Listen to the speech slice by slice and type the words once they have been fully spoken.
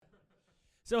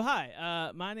So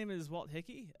hi, my name is Walt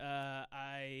Hickey.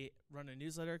 I run a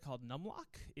newsletter called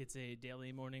Numlock. It's a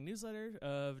daily morning newsletter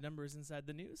of numbers inside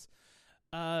the news.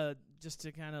 Just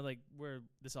to kind of like where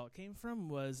this all came from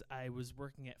was I was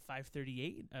working at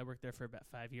 538. I worked there for about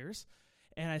 5 years.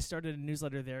 And I started a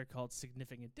newsletter there called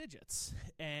Significant Digits.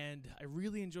 And I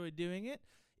really enjoyed doing it.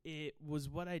 It was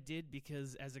what I did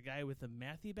because as a guy with a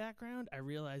mathy background, I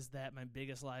realized that my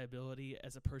biggest liability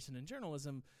as a person in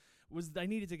journalism was I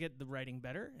needed to get the writing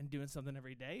better, and doing something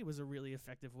every day was a really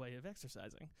effective way of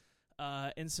exercising.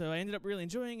 And so I ended up really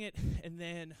enjoying it, and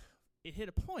then it hit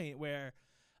a point where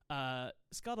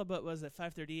Scuttlebutt was that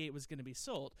 538 was going to be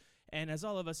sold. And as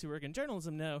all of us who work in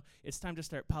journalism know, it's time to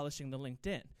start polishing the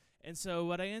LinkedIn. And so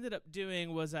what I ended up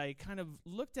doing was I kind of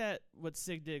looked at what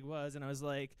SigDig was, and I was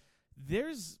like,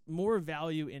 there's more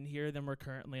value in here than we're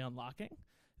currently unlocking.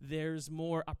 There's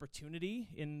more opportunity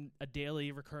in a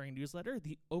daily recurring newsletter.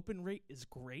 The open rate is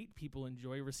great. People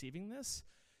enjoy receiving this.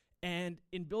 And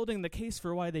in building the case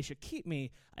for why they should keep me,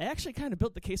 I actually kind of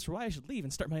built the case for why I should leave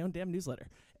and start my own damn newsletter.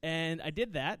 And I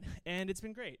did that, and it's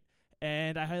been great.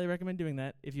 And I highly recommend doing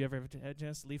that if you ever have a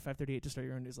chance to leave 538 to start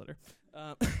your own newsletter.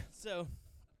 So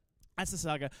that's the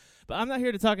saga. But I'm not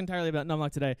here to talk entirely about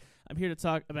Numlock today. I'm here to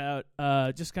talk about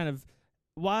just kind of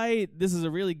why this is a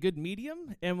really good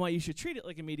medium and why you should treat it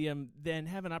like a medium, then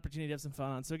have an opportunity to have some fun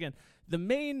on. So again, the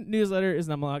main newsletter is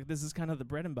Numlock. This is kind of the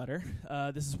bread and butter.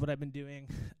 This is what I've been doing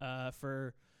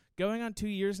for going on 2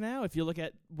 years now. If you look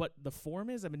at what the form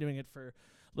is, I've been doing it for a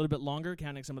little bit longer,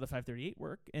 counting some of the 538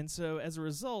 work. And so as a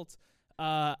result,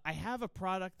 I have a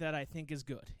product that I think is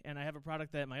good, and I have a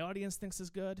product that my audience thinks is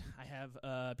good. I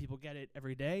have people get it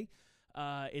every day.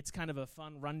 It's kind of a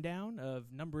fun rundown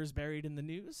of numbers buried in the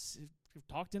news,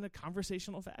 talked in a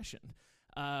conversational fashion.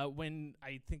 When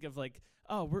I think of like,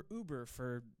 oh, we're Uber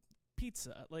for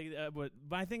pizza. Like, what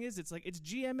my thing is, it's like it's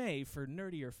GMA for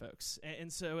nerdier folks.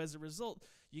 And so as a result,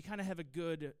 you kind of have a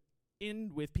good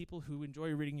in with people who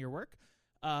enjoy reading your work.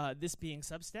 This being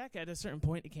Substack, at a certain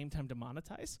point, it came time to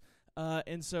monetize.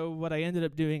 And so what I ended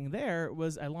up doing there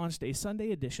was I launched a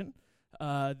Sunday edition.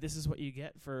 This is what you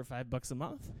get for $5 a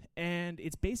month. And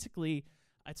it's basically,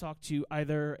 I talk to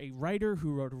either a writer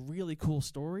who wrote a really cool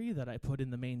story that I put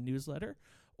in the main newsletter,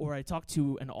 or I talk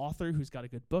to an author who's got a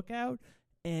good book out.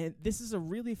 And this is a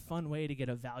really fun way to get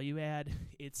a value add.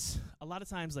 It's a lot of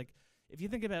times like, if you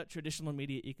think about traditional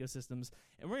media ecosystems,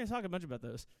 and we're going to talk a bunch about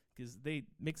those because they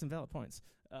make some valid points.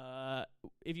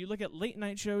 If you look at late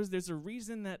night shows, there's a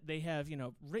reason that they have,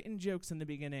 written jokes in the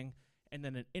beginning and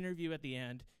then an interview at the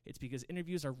end. It's because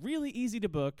interviews are really easy to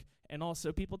book, and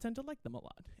also people tend to like them a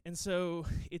lot. And so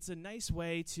it's a nice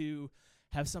way to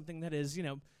have something that is,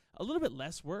 a little bit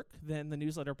less work than the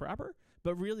newsletter proper,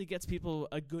 but really gets people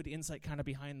a good insight kind of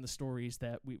behind the stories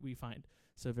that we find.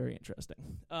 So very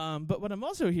interesting. But what I'm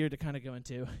also here to kind of go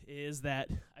into is that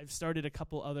I've started a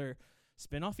couple other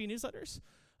spin-off-y newsletters,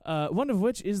 one of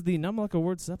which is the Numlock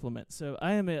Awards Supplement. So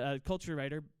I am a culture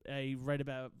writer. I write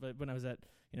about, when I was at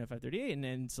 538,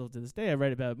 and still to this day, I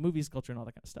write about movies, culture, and all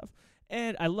that kind of stuff.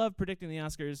 And I love predicting the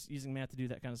Oscars, using math to do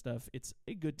that kind of stuff. It's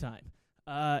a good time.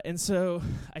 And so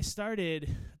I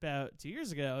started about 2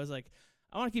 years ago. I was like,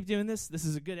 I want to keep doing this. This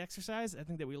is a good exercise. I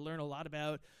think that we learn a lot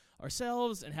about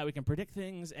ourselves and how we can predict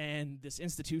things, and this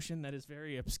institution that is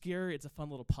very obscure. It's a fun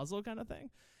little puzzle kind of thing.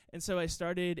 And so I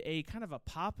started a kind of a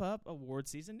pop-up award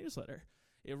season newsletter.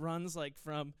 It runs like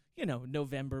from,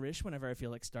 November-ish, whenever I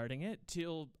feel like starting it,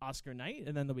 till Oscar night,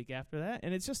 and then the week after that.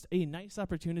 And it's just a nice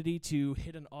opportunity to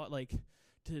hit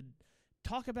to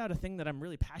talk about a thing that I'm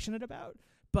really passionate about,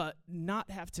 but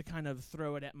not have to kind of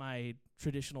throw it at my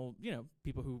traditional,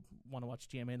 people who want to watch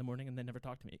GMA in the morning and then never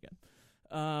talk to me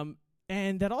again.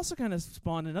 And that also kind of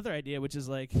spawned another idea, which is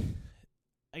like,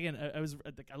 again,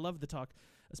 I love the talk,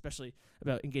 especially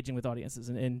about engaging with audiences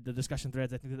and the discussion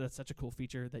threads. I think that's such a cool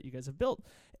feature that you guys have built.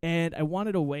 And I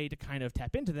wanted a way to kind of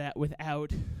tap into that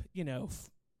without,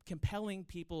 compelling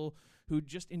people who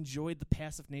just enjoyed the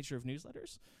passive nature of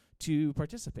newsletters to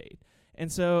participate.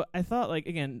 And so I thought,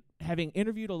 again, having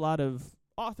interviewed a lot of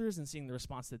authors and seeing the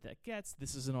response that gets,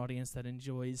 this is an audience that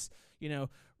enjoys,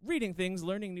 reading things,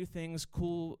 learning new things,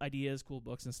 cool ideas, cool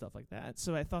books, and stuff like that.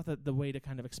 So I thought that the way to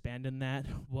kind of expand in that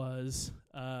was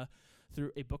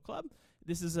through a book club.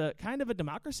 This is a kind of a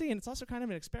democracy, and it's also kind of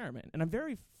an experiment. And I'm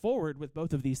very forward with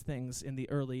both of these things in the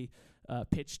early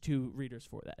pitch to readers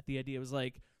for that. The idea was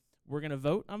we're going to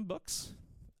vote on books.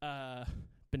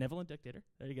 Benevolent dictator.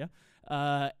 There you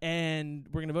go. And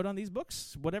we're going to vote on these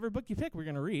books. Whatever book you pick, we're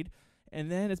going to read. And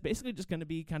then it's basically just going to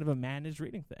be kind of a managed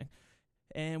reading thing.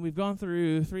 And we've gone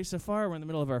through 3 so far. We're in the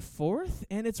middle of our 4th,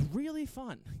 and it's really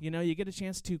fun. You get a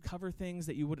chance to cover things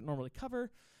that you wouldn't normally cover.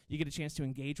 You get a chance to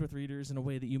engage with readers in a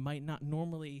way that you might not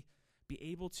normally be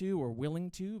able to or willing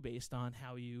to based on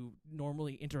how you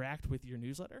normally interact with your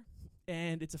newsletter.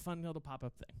 And it's a fun little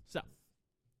pop-up thing. So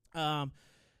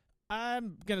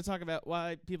I'm going to talk about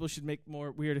why people should make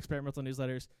more weird experimental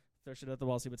newsletters, throw shit at the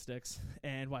wall, see what sticks,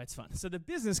 and why it's fun. So the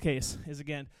business case is,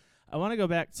 again, I want to go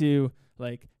back to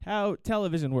like how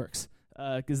television works,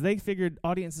 because they figured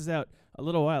audiences out a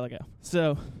little while ago.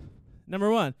 So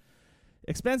number one,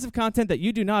 expensive content that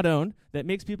you do not own that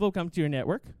makes people come to your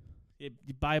network. You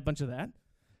buy a bunch of that.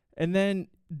 And then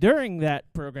during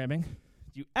that programming,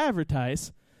 you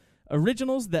advertise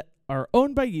originals that are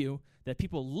owned by you that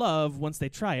people love once they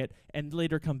try it and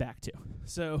later come back to.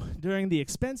 So during the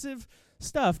expensive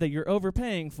stuff that you're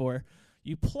overpaying for,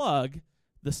 you plug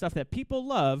the stuff that people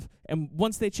love, and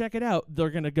once they check it out, they're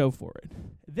going to go for it.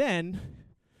 Then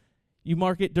you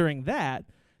market during that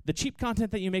the cheap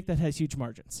content that you make that has huge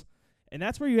margins. And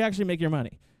that's where you actually make your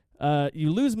money.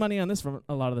 You lose money on this for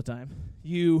a lot of the time.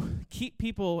 You keep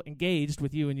people engaged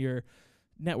with you and your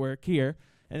network here.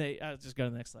 And I'll just go to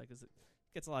the next slide because it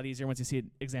gets a lot easier once you see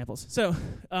examples. So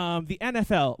the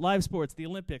NFL, live sports, the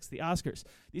Olympics, the Oscars,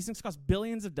 these things cost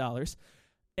billions of dollars.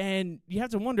 And you have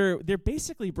to wonder, they're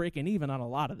basically breaking even on a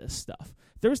lot of this stuff.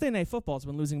 Thursday Night Football has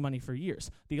been losing money for years.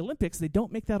 The Olympics, they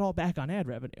don't make that all back on ad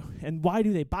revenue. And why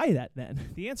do they buy that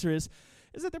then? The answer is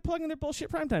that they're plugging their bullshit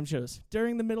primetime shows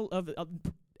during the middle of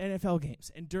NFL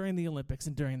games and during the Olympics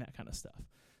and during that kind of stuff.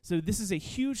 So this is a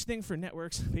huge thing for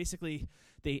networks. Basically,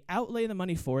 they outlay the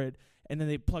money for it, and then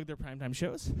they plug their primetime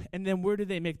shows. And then where do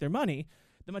they make their money?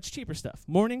 The much cheaper stuff.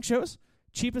 Morning shows.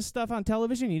 Cheapest stuff on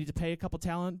television, you need to pay a couple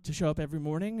talent to show up every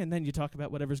morning, and then you talk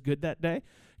about whatever's good that day.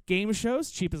 Game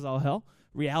shows, cheap as all hell.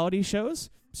 Reality shows,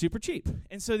 super cheap.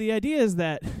 And so the idea is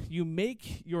that you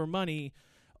make your money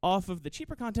off of the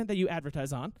cheaper content that you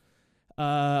advertise on,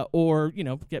 or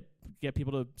get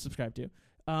people to subscribe to.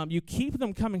 You keep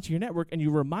them coming to your network, and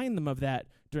you remind them of that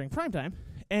during primetime,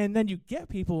 and then you get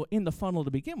people in the funnel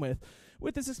to begin with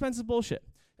this expensive bullshit.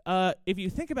 If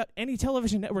you think about any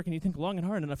television network and you think long and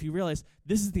hard enough, you realize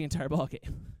this is the entire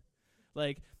ballgame.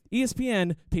 Like,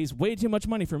 ESPN pays way too much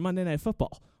money for Monday Night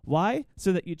Football. Why?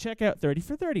 So that you check out 30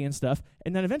 for 30 and stuff,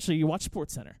 and then eventually you watch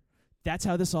SportsCenter. That's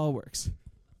how this all works.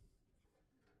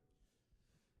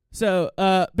 So,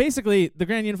 basically, the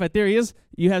grand unified theory is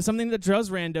you have something that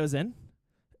draws randos in,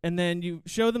 and then you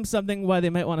show them something why they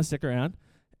might want to stick around,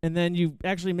 and then you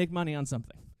actually make money on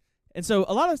something. And so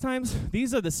a lot of times,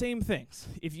 these are the same things.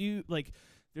 If you,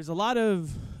 there's a lot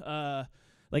of,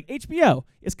 HBO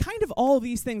is kind of all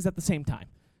these things at the same time.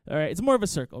 All right, it's more of a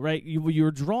circle, right?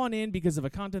 You're drawn in because of a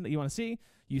content that you want to see.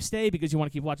 You stay because you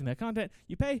want to keep watching that content.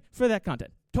 You pay for that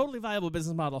content. Totally viable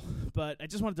business model, but I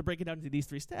just wanted to break it down into these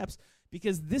 3 steps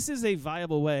because this is a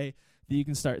viable way that you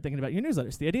can start thinking about your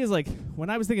newsletters. The idea is, when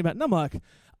I was thinking about Numlock,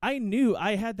 I knew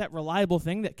I had that reliable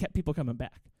thing that kept people coming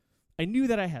back. I knew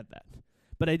that I had that.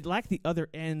 But I lack the other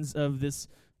ends of this,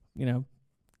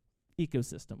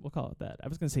 ecosystem. We'll call it that. I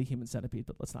was going to say human centipede,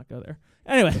 but let's not go there.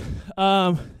 Anyway,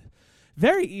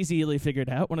 very easily figured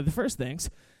out. One of the first things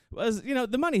was,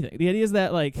 the money thing. The idea is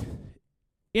that,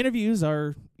 interviews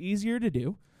are easier to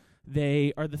do.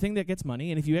 They are the thing that gets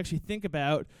money. And if you actually think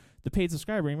about the paid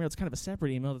subscriber email, it's kind of a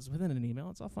separate email that's within an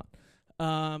email. It's all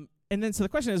fun. And then so the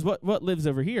question is, what lives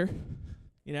over here?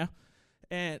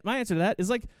 And my answer to that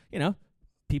is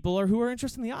people who are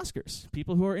interested in the Oscars,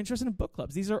 people who are interested in book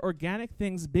clubs. These are organic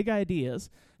things, big ideas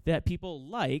that people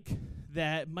like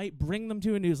that might bring them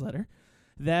to a newsletter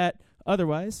that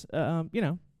otherwise,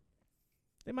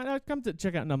 they might not come to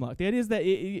check out Numlock. The idea is that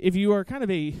if you are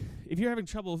if you're having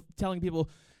trouble telling people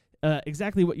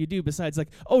exactly what you do besides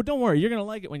oh, don't worry, you're going to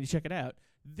like it when you check it out,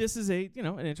 this is an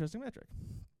interesting metric.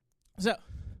 So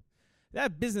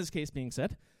that business case being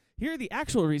said, here are the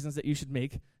actual reasons that you should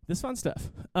make this fun stuff.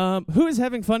 Who is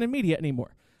having fun in media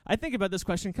anymore? I think about this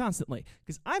question constantly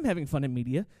because I'm having fun in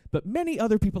media, but many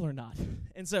other people are not.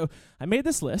 And so I made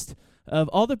this list of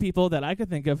all the people that I could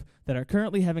think of that are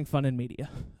currently having fun in media.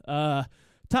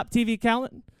 Top TV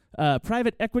talent,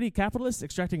 private equity capitalists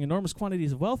extracting enormous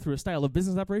quantities of wealth through a style of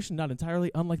business operation not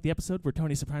entirely unlike the episode where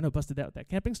Tony Soprano busted out that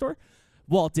camping store.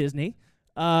 Walt Disney.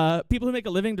 People who make a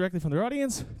living directly from their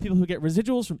audience, people who get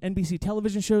residuals from NBC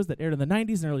television shows that aired in the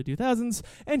 90s and early 2000s,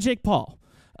 and Jake Paul.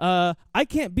 I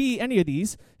can't be any of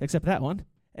these except that one,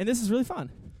 and this is really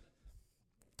fun.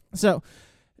 So,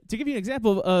 to give you an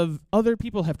example of other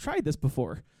people have tried this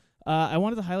before, I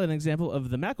wanted to highlight an example of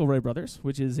the McElroy brothers,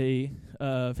 which is a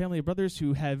family of brothers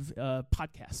who have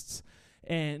podcasts.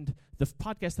 And the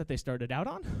podcast that they started out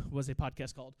on was a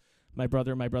podcast called My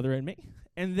Brother, and Me.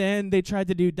 And then they tried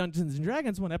to do Dungeons &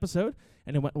 Dragons one episode,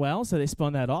 and it went well, so they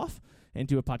spun that off.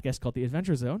 into a podcast called The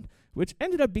Adventure Zone, which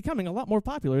ended up becoming a lot more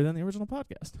popular than the original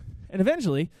podcast. And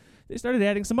eventually, they started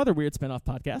adding some other weird spin-off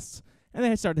podcasts, and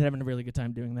they started having a really good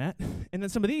time doing that. And then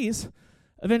some of these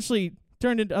eventually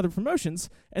turned into other promotions,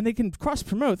 and they can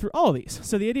cross-promote through all of these.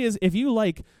 So the idea is, if you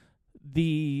like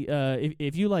The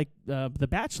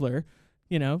Bachelor,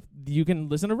 you know, you can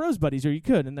listen to Rose Buddies, or you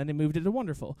could, and then they moved it to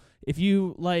Wonderful. If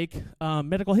you like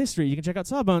medical history, you can check out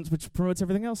Sawbones, which promotes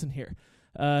everything else in here.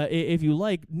 If you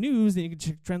like news, then you can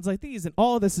check trends like these, and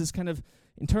all of this is kind of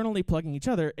internally plugging each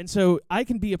other. And so I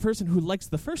can be a person who likes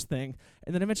the first thing,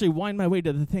 and then eventually wind my way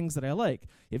to the things that I like.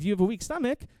 If you have a weak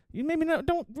stomach, you maybe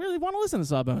don't really want to listen to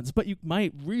Sawbones, but you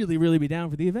might really, really be down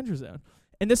for the Adventure Zone.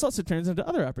 And this also turns into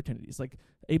other opportunities, like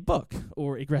a book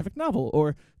or a graphic novel,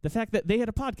 or the fact that they had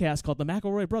a podcast called The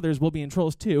McElroy Brothers Will Be in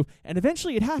Trolls 2, and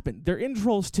eventually it happened. They're in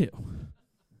Trolls 2.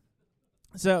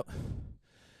 So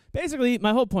basically,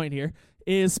 my whole point here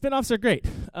is spin-offs are great.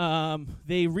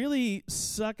 They really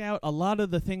suck out a lot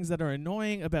of the things that are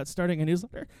annoying about starting a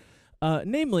newsletter.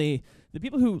 Namely, the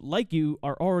people who like you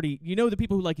are already, you know the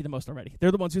people who like you the most already.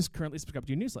 They're the ones who currently subscribe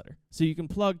to your newsletter. So you can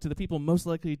plug to the people most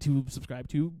likely to subscribe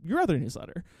to your other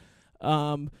newsletter.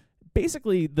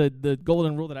 Basically, the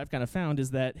golden rule that I've kind of found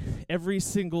is that every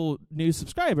single new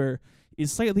subscriber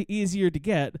is slightly easier to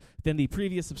get than the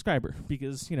previous subscriber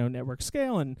because, you know, network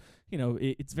scale and, you know,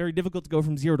 it's very difficult to go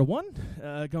from 0 to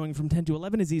 1. Going from 10 to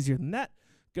 11 is easier than that.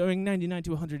 Going 99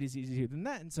 to 100 is easier than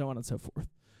that, and so on and so forth.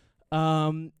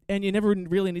 And you never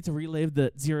really need to relive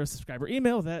the 0 subscriber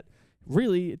email that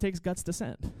really it takes guts to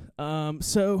send.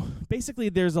 So basically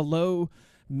there's a low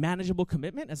manageable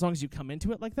commitment as long as you come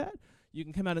into it like that. You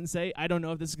can come out and say, I don't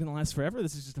know if this is going to last forever.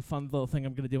 This is just a fun little thing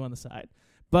I'm going to do on the side.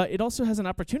 But it also has an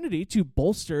opportunity to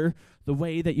bolster the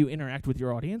way that you interact with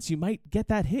your audience. You might get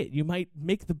that hit. You might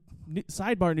make the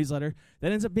sidebar newsletter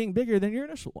that ends up being bigger than your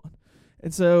initial one.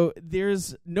 And so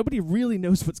nobody really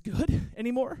knows what's good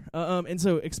anymore. And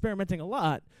so experimenting a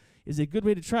lot is a good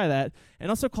way to try that.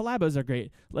 And also collabos are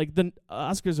great. Like the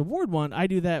Oscars award one, I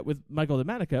do that with Michael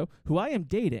DeManico, who I am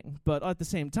dating, but at the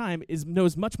same time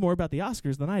knows much more about the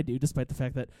Oscars than I do, despite the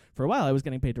fact that for a while I was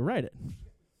getting paid to write it.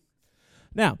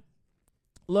 Now,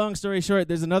 long story short,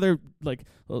 there's another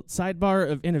little sidebar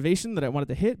of innovation that I wanted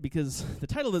to hit because the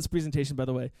title of this presentation, by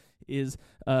the way, is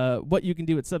What You Can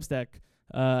Do at Substack.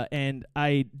 And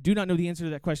I do not know the answer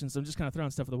to that question, so I'm just kind of throwing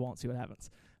stuff at the wall and see what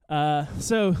happens.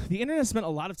 So the internet spent a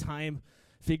lot of time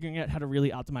figuring out how to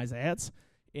really optimize ads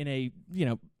in a,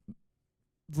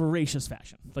 voracious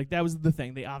fashion. Like, that was the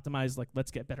thing. They optimized,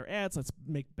 let's get better ads, let's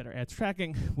make better ads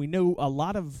tracking. We know a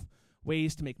lot of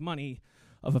ways to make money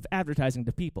of advertising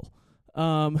to people.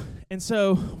 And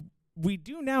so we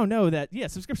do now know that,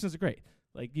 subscriptions are great.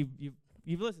 Like,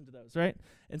 you've listened to those, right?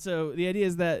 And so the idea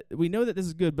is that we know that this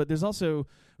is good, but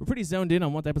we're pretty zoned in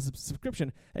on what type of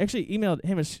subscription. I actually emailed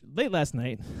Hamish late last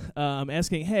night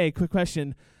asking, hey, quick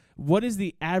question, what is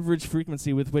the average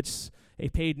frequency with which a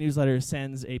paid newsletter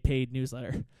sends a paid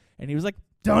newsletter? And he was like,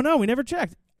 don't know, we never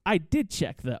checked. I did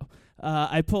check, though.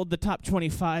 I pulled the top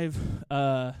 25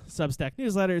 Substack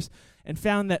newsletters and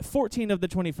found that 14 of the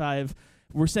 25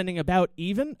 were sending about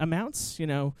even amounts,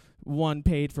 one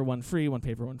paid for one free, one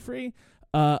paid for one free.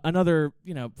 Another,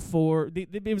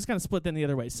 it was kind of split then the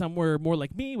other way. Some were more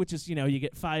like me, which is, you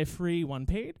get 5 free, 1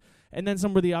 paid. And then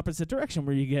some were the opposite direction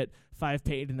where you get 5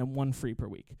 paid and then 1 free per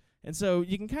week. And so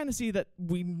you can kind of see that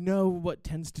we know what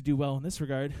tends to do well in this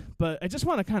regard. But I just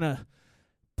want to kind of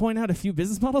point out a few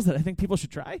business models that I think people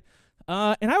should try.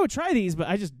 And I would try these, but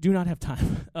I just do not have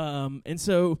time. And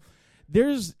so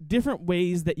there's different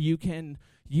ways that you can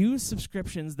use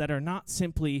subscriptions that are not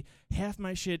simply half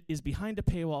my shit is behind a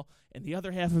paywall and the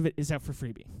other half of it is out for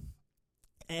freebie.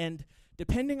 And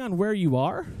depending on where you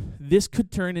are, this could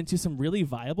turn into some really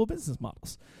viable business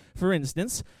models. For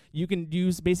instance, you can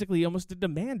use basically almost a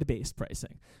demand-based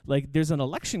pricing. Like, there's an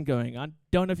election going on.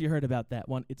 Don't know if you heard about that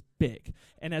one. It's big.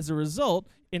 And as a result,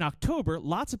 in October,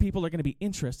 lots of people are going to be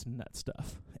interested in that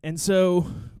stuff. And so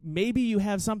maybe you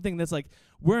have something that's like,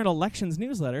 we're an elections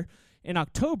newsletter. In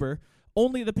October,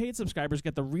 only the paid subscribers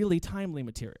get the really timely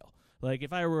material. Like,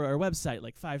 if I were our website,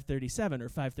 like 537 or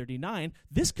 539,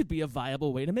 this could be a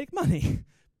viable way to make money.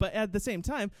 But at the same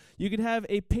time, you could have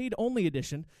a paid-only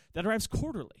edition that arrives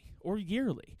quarterly or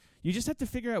yearly. You just have to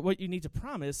figure out what you need to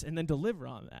promise and then deliver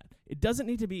on that. It doesn't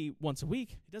need to be once a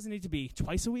week. It doesn't need to be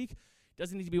twice a week. It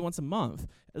doesn't need to be once a month.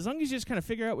 As long as you just kind of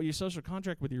figure out what your social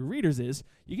contract with your readers is,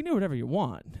 you can do whatever you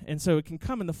want. And so it can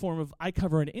come in the form of, I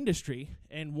cover an industry,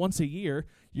 and once a year,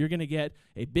 you're going to get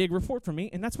a big report from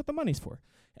me, and that's what the money's for.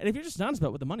 And if you're just honest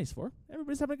about what the money's for,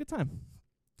 everybody's having a good time.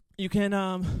 you can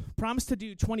promise to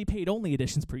do 20 paid-only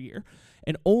editions per year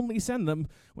and only send them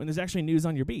when there's actually news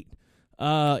on your beat.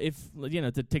 If,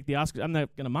 to take the Oscars, I'm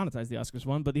not going to monetize the Oscars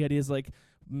one, but the idea is like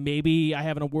maybe I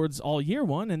have an awards all year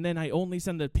one, and then I only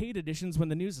send the paid editions when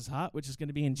the news is hot, which is going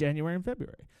to be in January and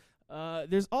February.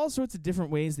 There's all sorts of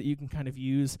different ways that you can kind of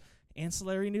use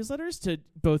ancillary newsletters to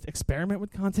both experiment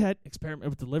with content, experiment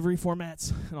with delivery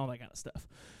formats, and all that kind of stuff.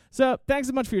 So thanks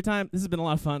so much for your time. This has been a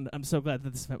lot of fun. I'm so glad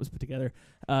that this event was put together.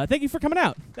 Thank you for coming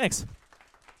out. Thanks.